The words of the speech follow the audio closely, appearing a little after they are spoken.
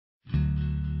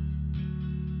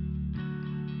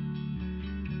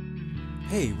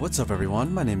Hey, what's up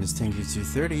everyone? My name is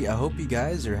Tengu230. I hope you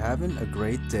guys are having a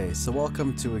great day. So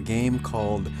welcome to a game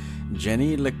called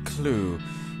Jenny LeClue.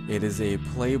 It is a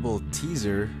playable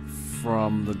teaser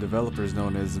from the developers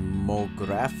known as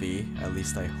Mografi. At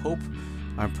least I hope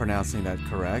I'm pronouncing that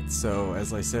correct. So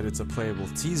as I said, it's a playable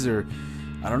teaser.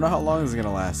 I don't know how long it's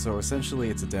gonna last, so essentially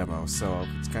it's a demo. So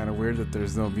it's kind of weird that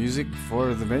there's no music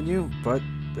for the menu, but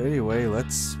anyway,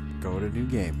 let's go to new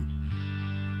game.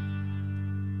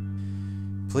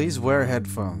 Please wear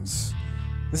headphones.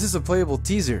 This is a playable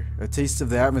teaser, a taste of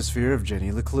the atmosphere of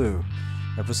Jenny LeClue.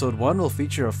 Episode 1 will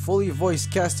feature a fully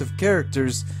voiced cast of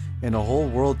characters and a whole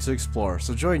world to explore.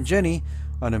 So join Jenny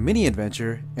on a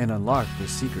mini-adventure and unlock the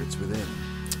secrets within.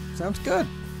 Sounds good.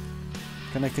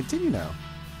 Can I continue now?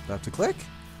 Do I have to click?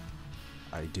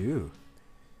 I do.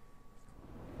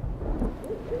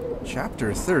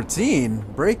 Chapter 13,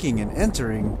 breaking and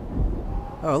entering.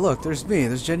 Oh look, there's me,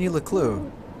 there's Jenny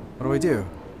LeClue. What do I do?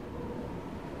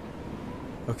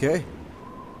 Okay.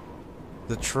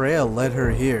 The trail led her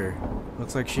here.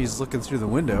 Looks like she's looking through the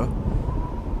window.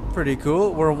 Pretty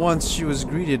cool. Where once she was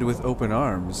greeted with open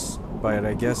arms. But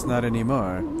I guess not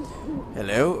anymore.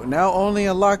 Hello. Now only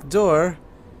a locked door.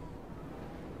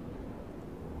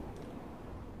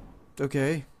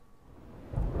 Okay.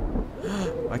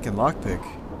 I can lockpick.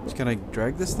 Can I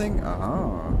drag this thing?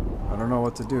 I don't know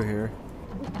what to do here.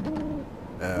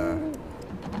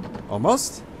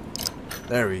 Almost?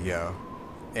 There we go.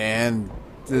 And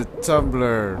the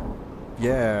tumbler.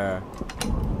 Yeah.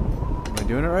 Am I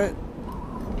doing it right?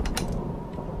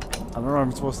 I don't know what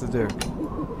I'm supposed to do.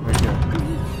 Okay.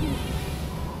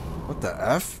 What the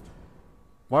F?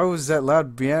 Why was that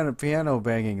loud piano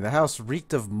banging? The house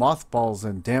reeked of mothballs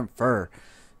and damp fur.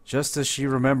 Just as she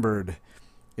remembered.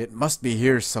 It must be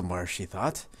here somewhere, she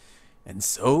thought. And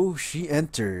so she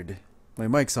entered. My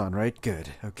mic's on, right?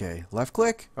 Good. Okay. Left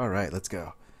click? Alright, let's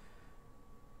go.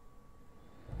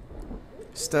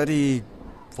 Study...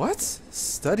 What?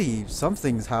 Study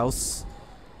something's house.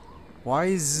 Why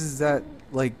is that,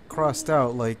 like, crossed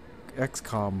out like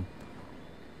XCOM?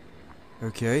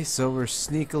 Okay, so we're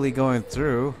sneakily going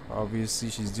through. Obviously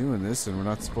she's doing this and we're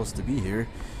not supposed to be here.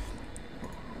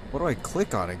 What do I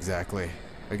click on exactly?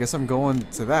 I guess I'm going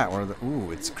to that where the...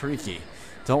 Ooh, it's creaky.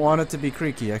 Don't want it to be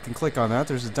creaky. I can click on that.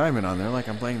 There's a diamond on there like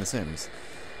I'm playing The Sims.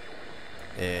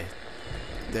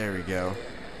 There we go.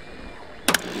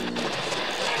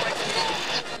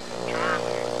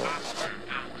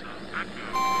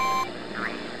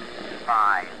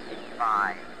 Five,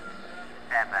 five,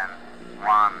 7,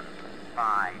 1,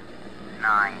 5,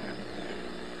 9,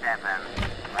 7,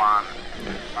 1,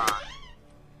 5.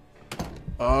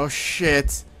 Oh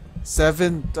shit.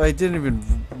 7. I didn't even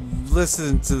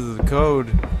listen to the code.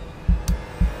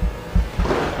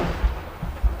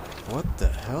 What the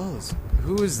hell is...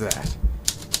 Who is that?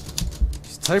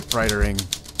 She's typewritering.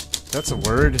 That's a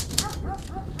word.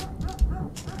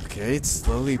 Okay, it's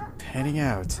slowly panning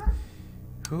out.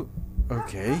 Who...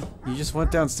 Okay, you just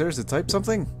went downstairs to type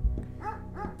something?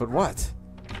 But what?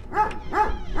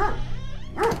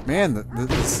 Man,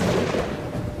 this...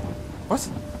 What?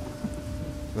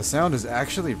 The sound is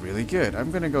actually really good. I'm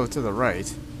gonna go to the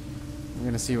right. I'm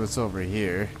gonna see what's over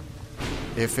here.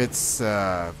 If it's,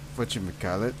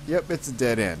 whatchamacallit. Yep, it's a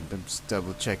dead end. I'm just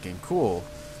double checking. Cool.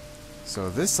 So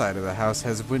this side of the house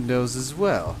has windows as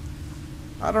well.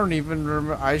 I don't even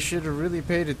remember. I should have really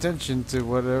paid attention to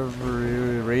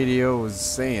whatever radio was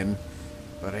saying.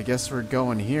 But I guess we're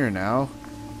going here now.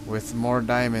 With more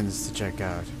diamonds to check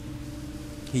out.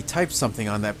 He typed something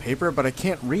on that paper, but I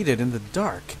can't read it in the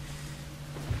dark.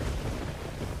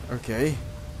 Okay.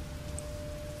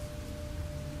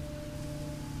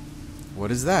 What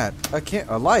is that?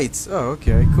 A light. Oh,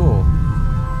 okay, cool.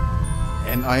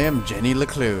 And I am Jenny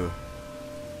LeClue.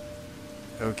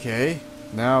 Okay.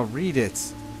 Now read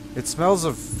it. It smells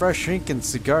of fresh ink and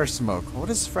cigar smoke. What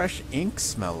does fresh ink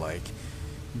smell like?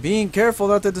 Being careful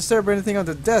not to disturb anything on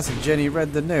the desk, Jenny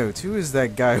read the note. Who is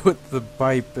that guy with the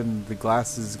pipe and the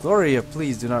glasses? Gloria,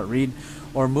 please do not read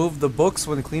or move the books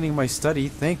when cleaning my study.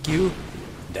 Thank you.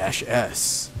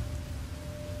 -S.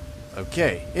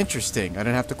 Okay, interesting. I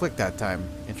didn't have to click that time.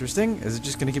 Interesting? Is it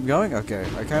just gonna keep going? Okay,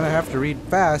 I kind of have to read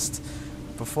fast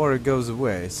before it goes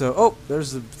away. So, oh,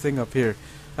 there's a thing up here.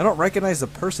 I don't recognize the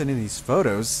person in these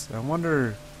photos. I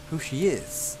wonder who she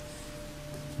is.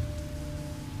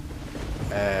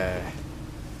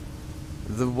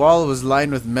 The wall was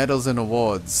lined with medals and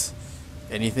awards.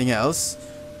 Anything else?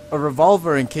 A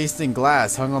revolver encased in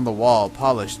glass hung on the wall,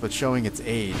 polished but showing its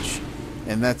age.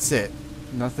 And that's it.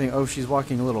 Nothing. Oh, she's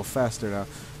walking a little faster now.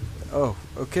 Oh,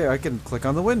 okay, I can click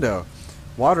on the window.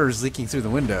 Water is leaking through the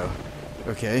window.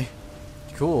 Okay.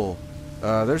 Cool.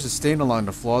 There's a stain along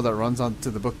the floor that runs onto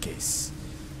the bookcase.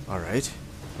 Alright.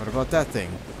 What about that thing?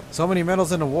 So many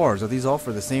medals in awards. Are these all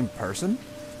for the same person?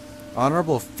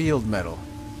 Honorable Field Medal.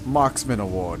 Marksman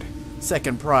Award.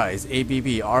 Second prize,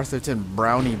 ABB Arthurton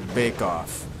Brownie Bake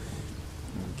Off.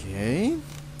 Okay.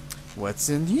 What's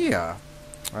in here?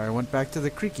 I went back to the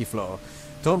creaky floor.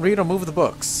 Don't read or move the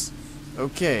books.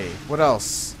 Okay, what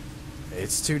else?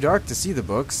 It's too dark to see the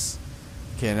books.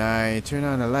 Can I turn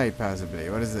on a light, possibly?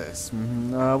 What is this?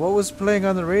 What was playing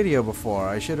on the radio before?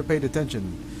 I should have paid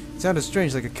attention. It sounded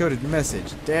strange, like a coded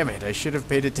message. Damn it, I should have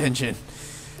paid attention.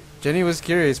 Jenny was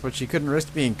curious, but she couldn't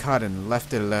risk being caught and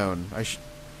left it alone.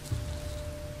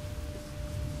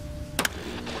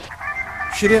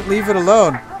 She didn't leave it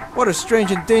alone. What a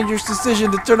strange and dangerous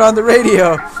decision to turn on the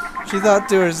radio, she thought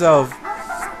to herself.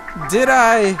 Did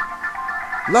I?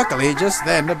 Luckily, just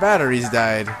then, the batteries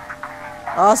died.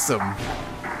 Awesome.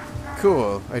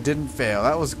 Cool. I didn't fail.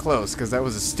 That was close, because that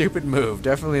was a stupid move.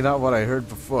 Definitely not what I heard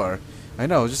before. I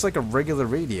know, just like a regular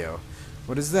radio.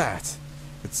 What is that?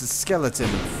 It's a skeleton.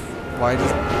 Why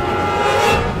does...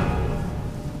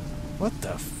 What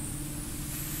the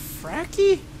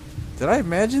fracky? Did I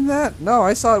imagine that? No,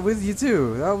 I saw it with you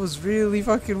too. That was really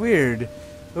fucking weird.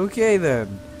 Okay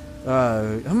then.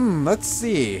 Let's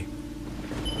see.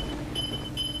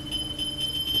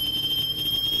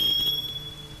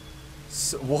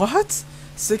 What?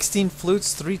 16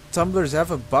 flutes, 3 tumblers,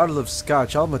 half a bottle of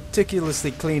scotch, all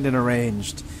meticulously cleaned and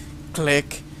arranged.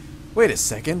 Click. Wait a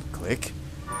second. Click.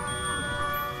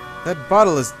 That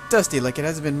bottle is dusty like it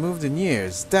hasn't been moved in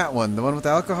years. That one, the one with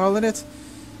alcohol in it?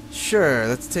 Sure,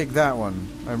 let's take that one.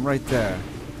 I'm right there.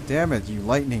 Damn it, you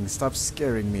lightning. Stop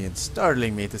scaring me and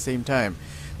startling me at the same time.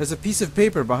 There's a piece of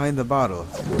paper behind the bottle.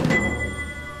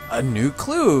 A new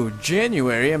clue!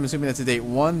 January. I'm assuming that's the date.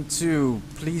 1-2.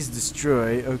 Please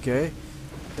destroy. Okay.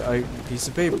 Piece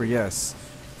of paper, yes.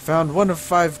 Found 1 of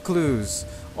 5 clues.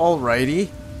 Alrighty.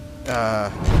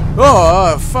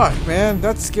 Oh, fuck, man.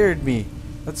 That scared me.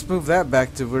 Let's move that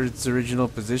back to where its original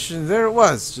position. There it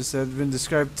was, just had been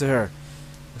described to her.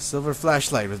 A silver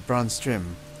flashlight with bronze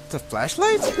trim. It's a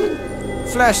flashlight?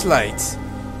 Flashlight!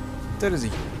 That is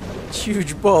a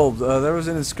huge bulb. There was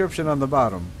an inscription on the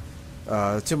bottom.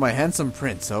 To my handsome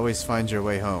prince, always find your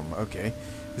way home. Okay.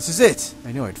 This is it!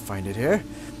 I knew I'd find it here.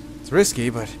 It's risky,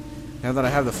 but now that I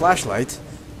have the flashlight,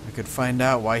 I could find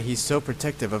out why he's so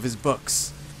protective of his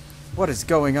books. What is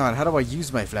going on? How do I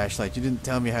use my flashlight? You didn't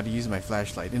tell me how to use my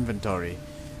flashlight. Inventory.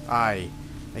 I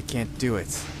can't do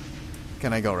it.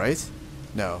 Can I go right?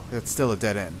 No, it's still a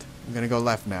dead end. I'm gonna go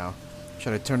left now.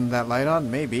 Should I turn that light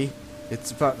on? Maybe.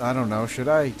 It's about... I don't know. Should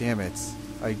I? Damn it.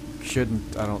 I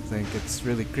shouldn't, I don't think. It's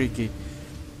really creaky.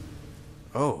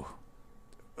 Oh.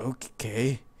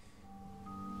 Okay.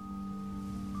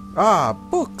 Ah,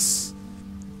 books!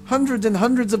 Hundreds and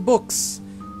hundreds of books!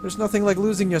 There's nothing like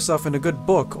losing yourself in a good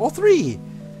book. All 3!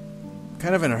 I'm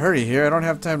kind of in a hurry here. I don't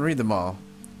have time to read them all.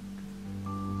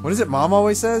 What is it Mom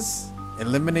always says?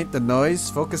 Eliminate the noise,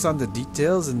 focus on the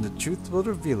details, and the truth will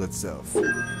reveal itself.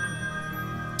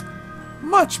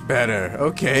 Much better!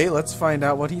 Okay, let's find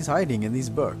out what he's hiding in these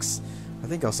books. I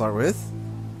think I'll start with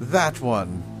that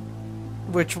one.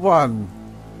 Which one?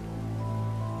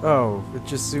 Oh, it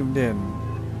just zoomed in.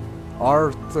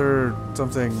 Arthur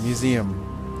something museum.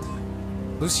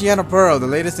 Luciana Pearl, the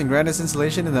latest and grandest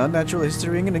installation in the unnatural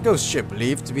history ring in a ghost ship,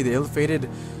 believed to be the ill-fated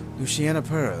Luciana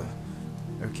Pearl.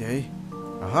 Okay.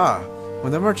 Aha!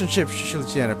 When the merchant ship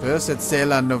Luciana Pearl set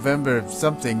sail on November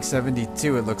something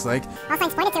 72, it looks like. All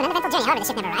signs pointed to an uneventful journey. However, the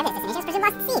ship never arrived at its destination. It was presumed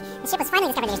lost at sea. The ship was finally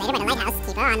discovered years later by the lighthouse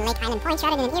keeper on Lake Island Point,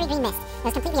 shrouded in an eerie green mist. It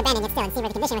was completely abandoned yet still in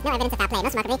seaworthy condition with no evidence of foul play.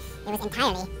 Most remarkably, it was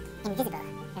entirely invisible.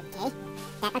 Okay.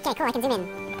 Okay, cool. I can zoom in.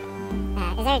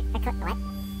 Is there a what?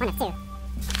 1 of 2.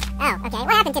 Oh, okay.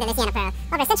 What happened to the Luciana Pearl?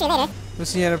 Over a century later.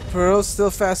 Luciana Pearl still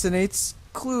fascinates.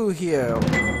 Clue here.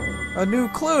 A new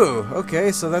clue.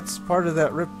 Okay, so that's part of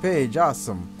that ripped page.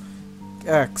 Awesome.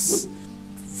 X.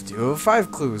 2 of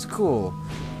 5 clues. Cool.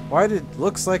 Why did it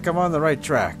looks like I'm on the right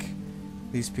track?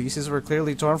 These pieces were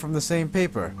clearly torn from the same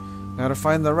paper. Now to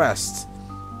find the rest.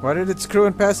 Why did its crew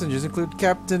and passengers include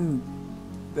Captain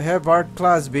Hebart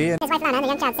Clasby and his wife Lana and the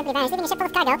young child simply vanished, leaving a ship full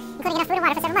of cargo, including enough food and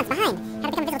water for several months behind. How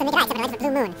to become visible to naked eye except for the lights of a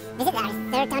blue moon. Visit the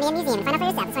Arthurtonian Museum and find out for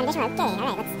yourself. Let's find additional. Okay,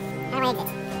 alright, let's... How do I exit?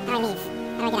 How do I leave?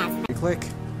 How do I get out? click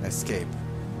escape.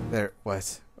 There.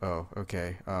 What? Oh,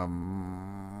 okay.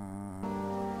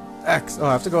 X. Oh,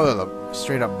 I have to go to the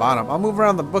straight up bottom. I'll move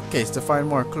around the bookcase to find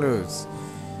more clues.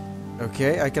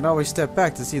 Okay, I can always step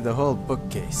back to see the whole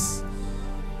bookcase.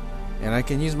 And I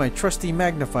can use my trusty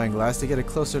magnifying glass to get a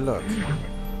closer look.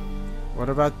 What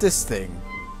about this thing?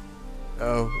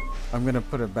 Oh, I'm gonna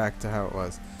put it back to how it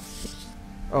was.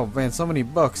 Oh man, so many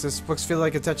books. This books feel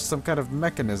like attached to some kind of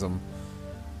mechanism.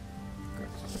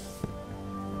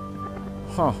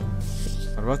 Huh.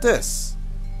 What about this?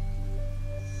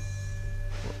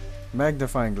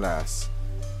 Magnifying glass.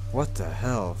 What the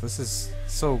hell? This is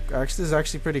so... Actually, this is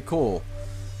actually pretty cool.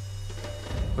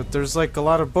 But there's like a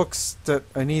lot of books that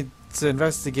I need to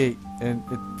investigate, and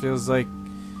it feels like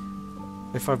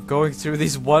if I'm going through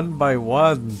these one by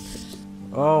one.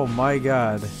 Oh my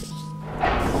god.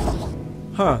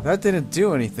 Huh, that didn't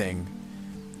do anything.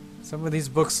 Some of these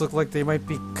books look like they might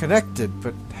be connected,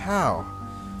 but how?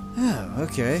 Oh,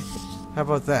 okay. How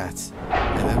about that?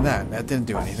 And then that. That didn't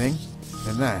do anything.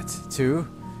 And that. 2.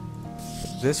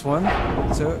 This one.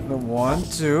 So, no, 1,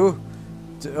 2.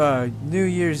 New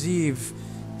Year's Eve.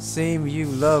 Same you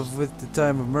love with the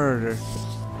time of murder.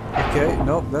 Okay,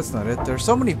 nope, that's not it. There are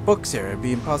so many books here, it'd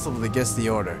be impossible to guess the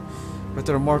order. But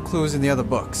there are more clues in the other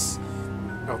books.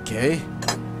 Okay.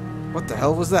 What the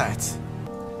hell was that?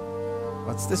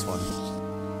 What's this one?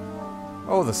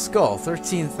 Oh, the skull.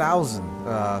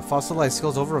 13,000. Fossilized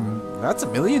skulls over that's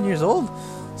 1,000,000 years old?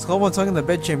 Skull once hung in the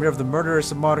bedchamber of the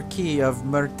murderous Marquis of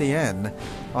Mertien.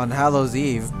 On Hallows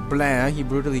Eve, Blanc, he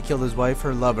brutally killed his wife,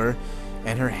 her lover,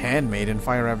 and her handmaid in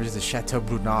fire ravages the Chateau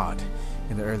Brunard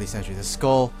in the early century. The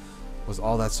skull was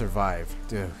all that survived.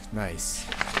 Dude, nice.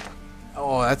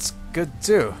 Oh, that's good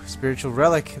too. Spiritual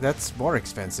relic, that's more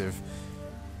expensive.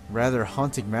 Rather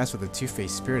haunting mask with a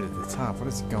two-faced spirit at the top. What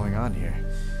is going on here?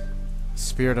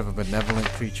 Spirit of a benevolent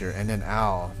creature and an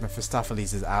owl.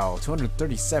 Mephistopheles' owl.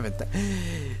 237.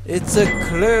 It's a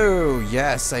clue.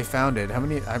 Yes, I found it. How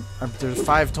many? There's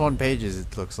 5 torn pages.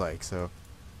 It looks like so.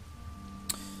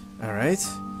 All right.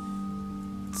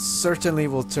 Certainly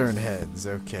will turn heads.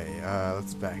 Okay.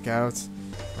 Let's back out.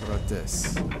 What about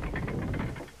this?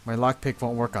 My lockpick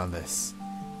won't work on this,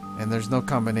 and there's no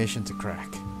combination to crack.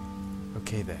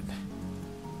 Okay then.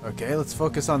 Okay, let's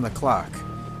focus on the clock.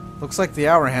 Looks like the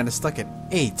hour hand is stuck at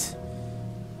 8.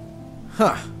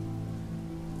 Huh.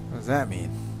 What does that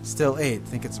mean? Still 8.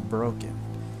 Think it's broken.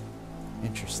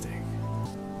 Interesting.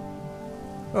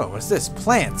 Oh, what's this?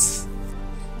 Plants!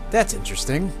 That's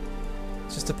interesting.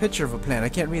 It's just a picture of a plant. I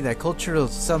can't read that. Cultural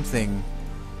something.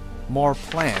 More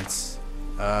plants.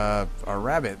 A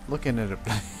rabbit looking at a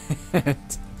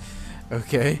plant.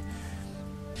 Okay.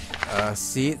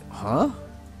 Seed. Huh?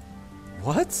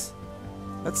 What?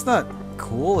 That's not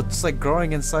cool. It's like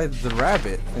growing inside the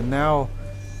rabbit, and now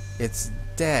it's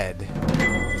dead.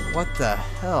 What the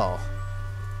hell?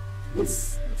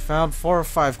 It's found 4 or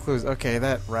 5 clues. Okay,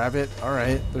 that rabbit.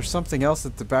 Alright. There's something else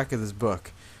at the back of this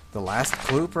book. The last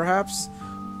clue, perhaps?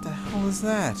 What the hell is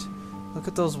that? Look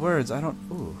at those words. I don't...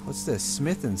 Ooh, what's this?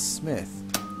 Smith and Smith.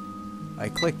 I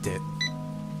clicked it.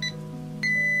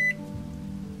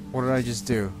 What did I just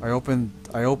do? I opened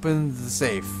the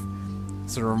safe.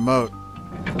 It's a remote.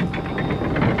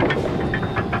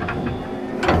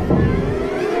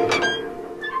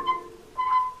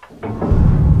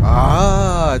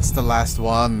 Ah, it's the last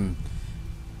one.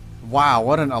 Wow,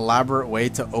 what an elaborate way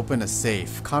to open a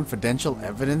safe. Confidential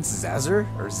evidence, Zazer?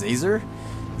 Or Zazer?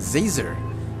 Zazer.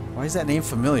 Why is that name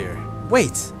familiar?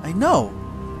 Wait, I know.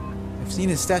 I've seen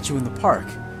his statue in the park.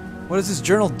 What is this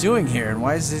journal doing here, and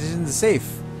why is it in the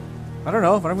safe? I don't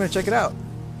know, but I'm going to check it out.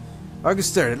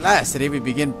 August 3rd, at last, today we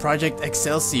begin Project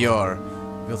Excelsior.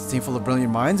 Built a team full of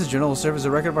brilliant minds, the journal will serve as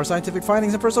a record of our scientific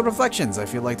findings and personal reflections. I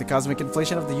feel like the cosmic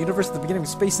inflation of the universe at the beginning of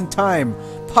space and time.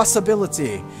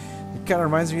 Possibility. It kind of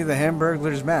reminds me of the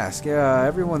Hamburglar's Mask. Yeah,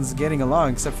 everyone's getting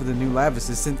along except for the new lab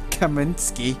assistant,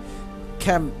 Kaminsky.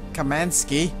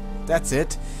 Kamansky. That's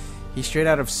it. He's straight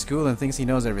out of school and thinks he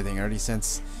knows everything. I already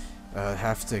sense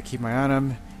have to keep my eye on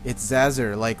him. It's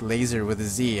Zazer, like laser with a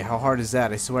Z. How hard is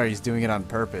that? I swear he's doing it on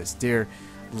purpose. Dear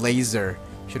Laser,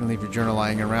 shouldn't leave your journal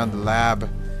lying around the lab.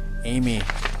 Amy.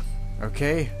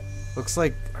 Okay. Looks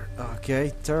like...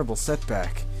 Okay. Terrible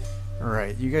setback.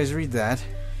 Alright, you guys read that.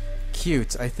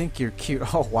 Cute. I think you're cute.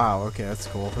 Oh, wow. Okay, that's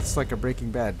cool. That's like a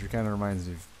Breaking Bad. It kind of reminds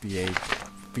me of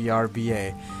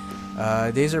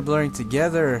BRBA. Days are blurring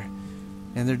together,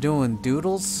 and they're doing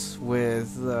doodles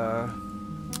with...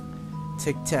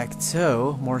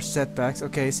 Tic-tac-toe. More setbacks.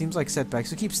 Okay, seems like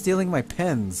setbacks. Who keeps stealing my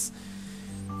pens?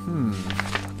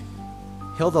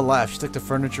 Hilda laughed. She took the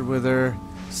furniture with her.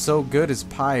 So good as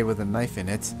pie with a knife in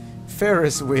it.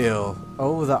 Ferris wheel.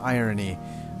 Oh, the irony.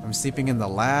 I'm sleeping in the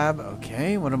lab.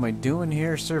 Okay, what am I doing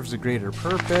here? Serves a greater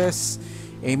purpose.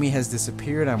 Amy has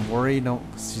disappeared. I'm worried. No,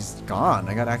 she's gone.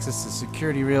 I got access to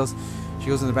security rails. She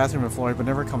goes in the bathroom in Florida, but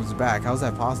never comes back. How's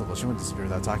that possible? She wouldn't disappear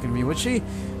without talking to me, would she?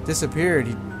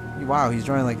 Disappeared. Wow, he's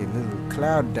drawing like a little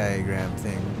cloud diagram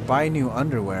thing. Buy new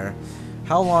underwear.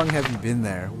 How long have you been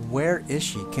there? Where is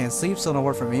she? Can't sleep, still no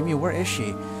word from Amy. Where is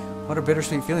she? What a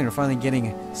bittersweet feeling. We're finally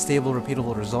getting stable,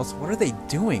 repeatable results. What are they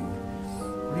doing? I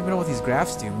don't even know what these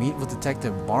graphs do. Meet with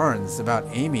Detective Barnes about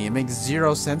Amy. It makes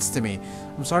zero sense to me.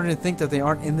 I'm starting to think that they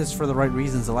aren't in this for the right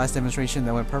reasons. The last demonstration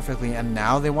that went perfectly, and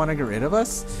now they want to get rid of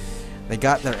us? They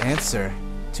got their answer.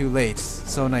 Too late.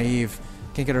 So naive.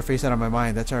 Can't get her face out of my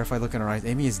mind. That terrified look in her eyes.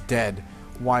 Amy is dead.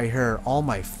 Why her? All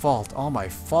my fault. All my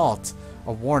fault.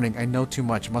 A warning. I know too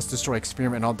much. Must destroy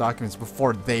experiment and all documents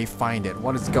before they find it.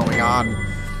 What is going on?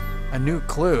 A new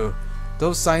clue.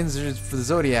 Those signs are for the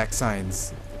zodiac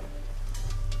signs.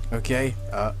 Okay.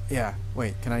 Yeah.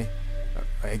 Wait. Can I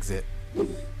exit?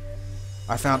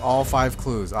 I found all 5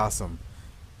 clues. Awesome.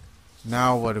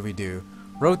 Now what do we do?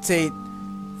 Rotate.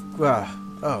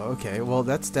 Oh, okay. Well,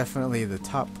 that's definitely the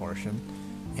top portion.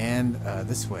 And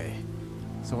this way.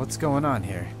 So what's going on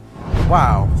here?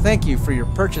 Wow. Thank you for your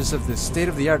purchase of this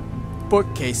state-of-the-art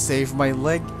bookcase safe. My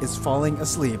leg is falling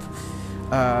asleep.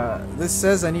 This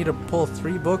says I need to pull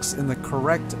 3 books in the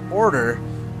correct order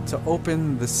to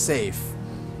open the safe.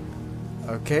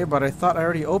 Okay, but I thought I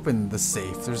already opened the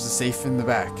safe. There's a safe in the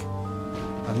back.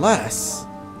 Unless...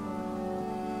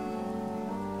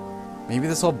 maybe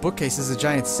this whole bookcase is a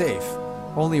giant safe.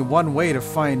 Only one way to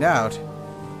find out.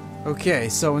 Okay,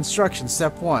 so instructions.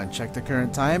 Step 1. Check the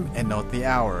current time and note the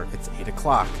hour. It's 8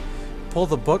 o'clock. Pull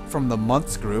the book from the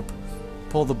months group.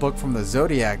 Pull the book from the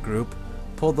zodiac group.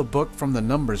 Pull the book from the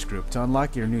numbers group. To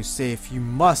unlock your new safe, you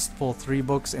must pull 3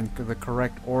 books in the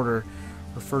correct order.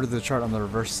 Refer to the chart on the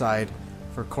reverse side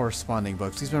for corresponding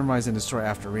books. Please memorize and destroy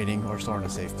after reading or store in a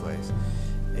safe place.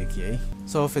 Okay.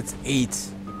 So if it's 8,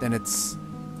 then it's...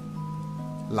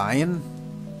 Lion?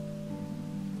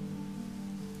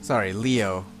 Sorry,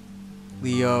 Leo.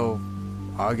 Leo,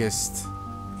 August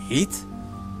 8?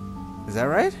 Is that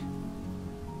right?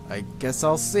 I guess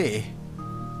I'll see.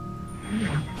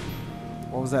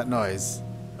 What was that noise?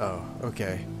 Oh,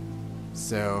 okay.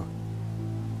 So,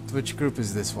 which group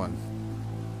is this one?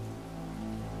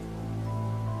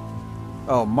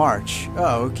 Oh, March.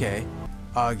 Oh, okay.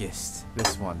 August.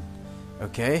 This one.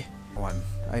 Okay.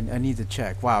 I need to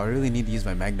check. Wow, I really need to use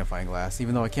my magnifying glass,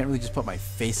 even though I can't really just put my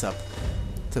face up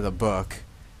to the book.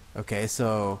 Okay,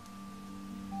 so...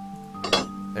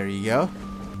 there you go.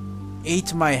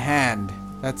 8 my hand.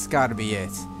 That's gotta be it.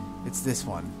 It's this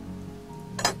one.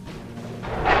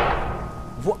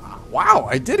 Wow,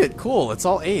 I did it. Cool. It's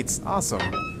all 8s. Awesome.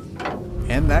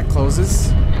 And that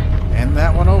closes. And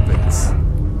that one opens.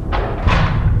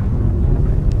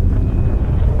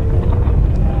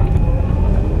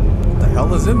 What the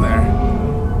hell is in there?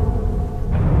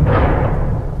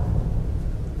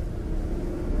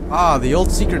 Ah, the old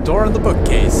secret door in the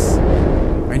bookcase.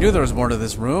 I knew there was more to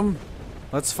this room.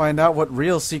 Let's find out what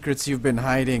real secrets you've been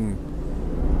hiding.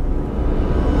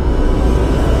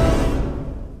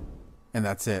 And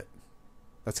that's it.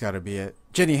 That's gotta be it.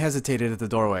 Jenny hesitated at the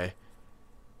doorway.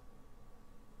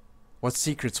 What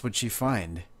secrets would she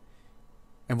find?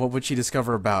 And what would she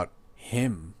discover about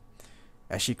him?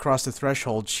 As she crossed the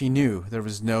threshold, she knew there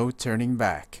was no turning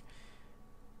back.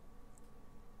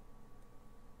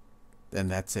 And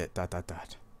that's it. ...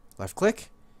 Left click?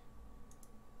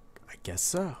 I guess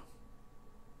so.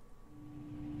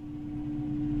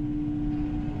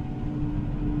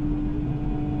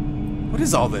 What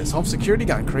is all this? Home security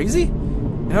gone crazy?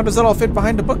 And how does that all fit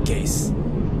behind the bookcase?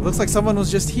 It looks like someone was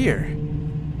just here.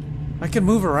 I can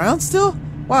move around still?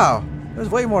 Wow, there's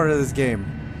way more to this game.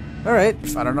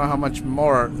 Alright, I don't know how much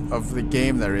more of the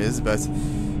game there is, but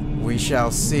we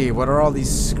shall see. What are all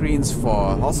these screens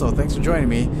for? Also, thanks for joining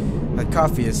me. That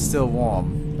coffee is still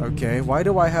warm. Okay, why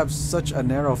do I have such a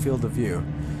narrow field of view?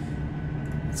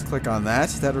 Let's click on that.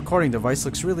 That recording device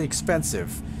looks really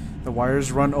expensive. The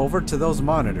wires run over to those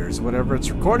monitors. Whatever it's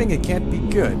recording, it can't be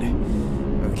good.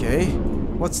 Okay,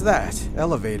 what's that?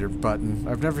 Elevator button.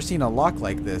 I've never seen a lock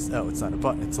like this. Oh, it's not a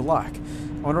button, it's a lock.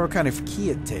 I wonder what kind of key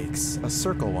it takes. A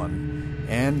circle one.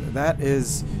 And that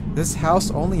is... this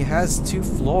house only has 2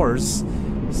 floors.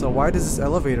 So why does this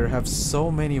elevator have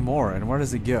so many more? And where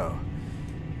does it go?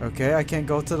 Okay, I can't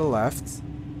go to the left.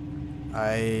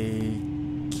 I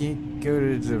can't go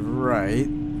to the right.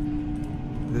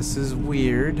 This is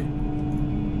weird.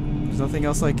 There's nothing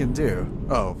else I can do.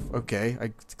 Oh, okay.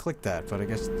 I clicked that, but I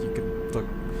guess you could look.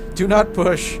 Do not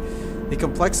push! The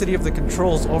complexity of the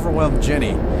controls overwhelmed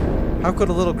Jenny. How could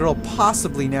a little girl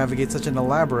possibly navigate such an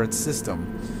elaborate system? ...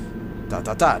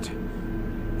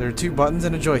 There are 2 buttons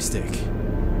and a joystick.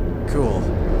 Cool.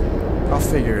 I'll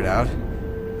figure it out.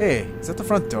 Hey, is that the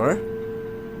front door?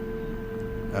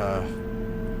 What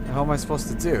the hell am I supposed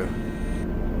to do?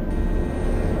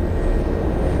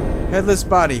 Headless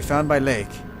body found by lake.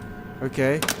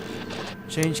 Okay.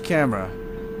 Change camera.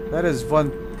 That is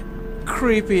one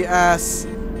creepy ass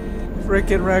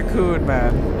freaking raccoon,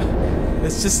 man.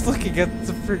 It's just looking at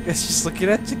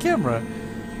the camera.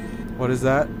 What is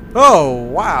that? Oh,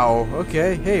 wow.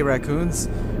 Okay. Hey, raccoons.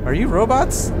 Are you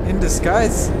robots in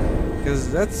disguise?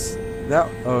 Because that's that.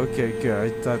 Oh, okay,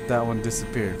 good. I thought that one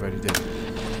disappeared, but it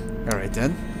didn't. All right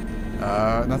then.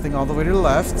 Nothing all the way to the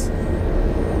left.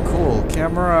 Cool.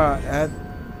 Camera at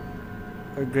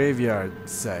a graveyard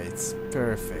site.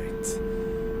 Perfect.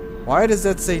 Why does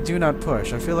that say do not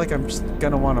push? I feel like I'm just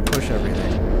gonna want to push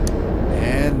everything.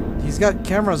 And he's got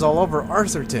cameras all over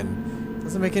Arthurton.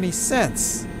 Doesn't make any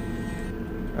sense.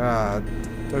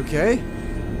 Okay.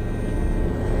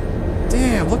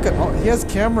 Damn, look at all. He has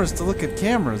cameras to look at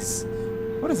cameras.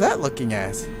 What is that looking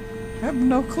at? I have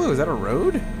no clue. Is that a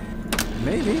road?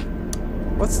 Maybe.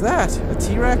 What's that? A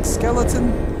T-Rex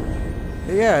skeleton?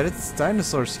 Yeah, it's a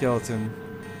dinosaur skeleton.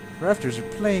 Raptors are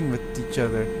playing with each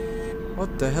other.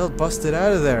 What the hell busted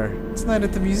out of there? It's not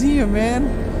at the museum, man.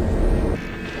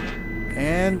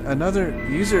 And another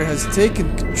user has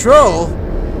taken control.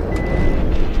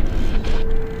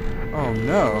 Oh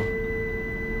no.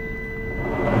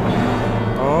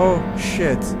 Oh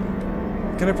shit.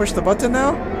 Can I push the button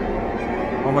now?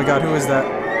 Oh my god, who is that?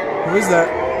 Who is that?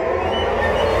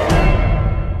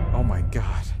 Oh my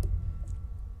god.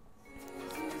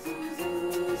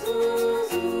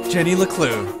 Jenny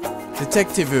LeClue,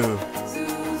 Detectivu.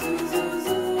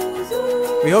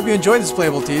 We hope you enjoyed this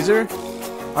playable teaser.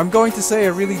 I'm going to say I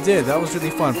really did. That was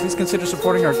really fun. Please consider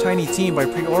supporting our tiny team by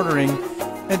pre-ordering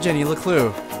at Jenny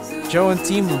LeClue. Joe and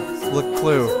Team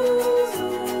LeClue.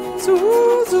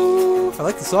 I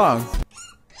like the song.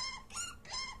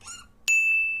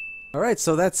 Alright,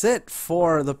 so that's it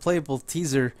for the playable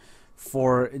teaser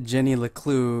for Jenny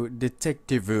LeClue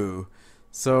Detectivu.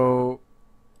 So,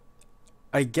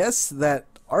 I guess that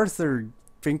Arthur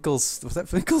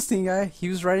Finkelstein guy? He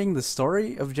was writing the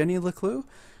story of Jenny LeClue,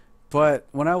 but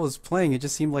when I was playing, it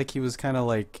just seemed like he was kind of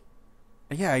like,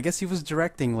 yeah, I guess he was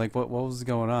directing like what was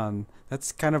going on.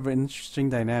 That's kind of an interesting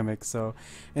dynamic. So,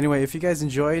 anyway, if you guys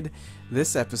enjoyed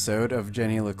this episode of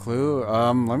Jenny LeClue,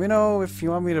 let me know if you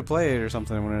want me to play it or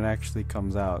something when it actually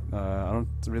comes out. I don't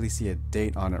really see a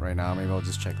date on it right now. Maybe I'll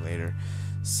just check later.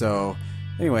 So,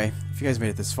 anyway, if you guys made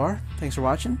it this far, thanks for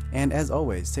watching, and as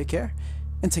always, take care.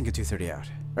 And Tinker230 out.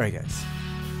 Alright guys.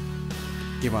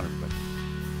 Game on everybody.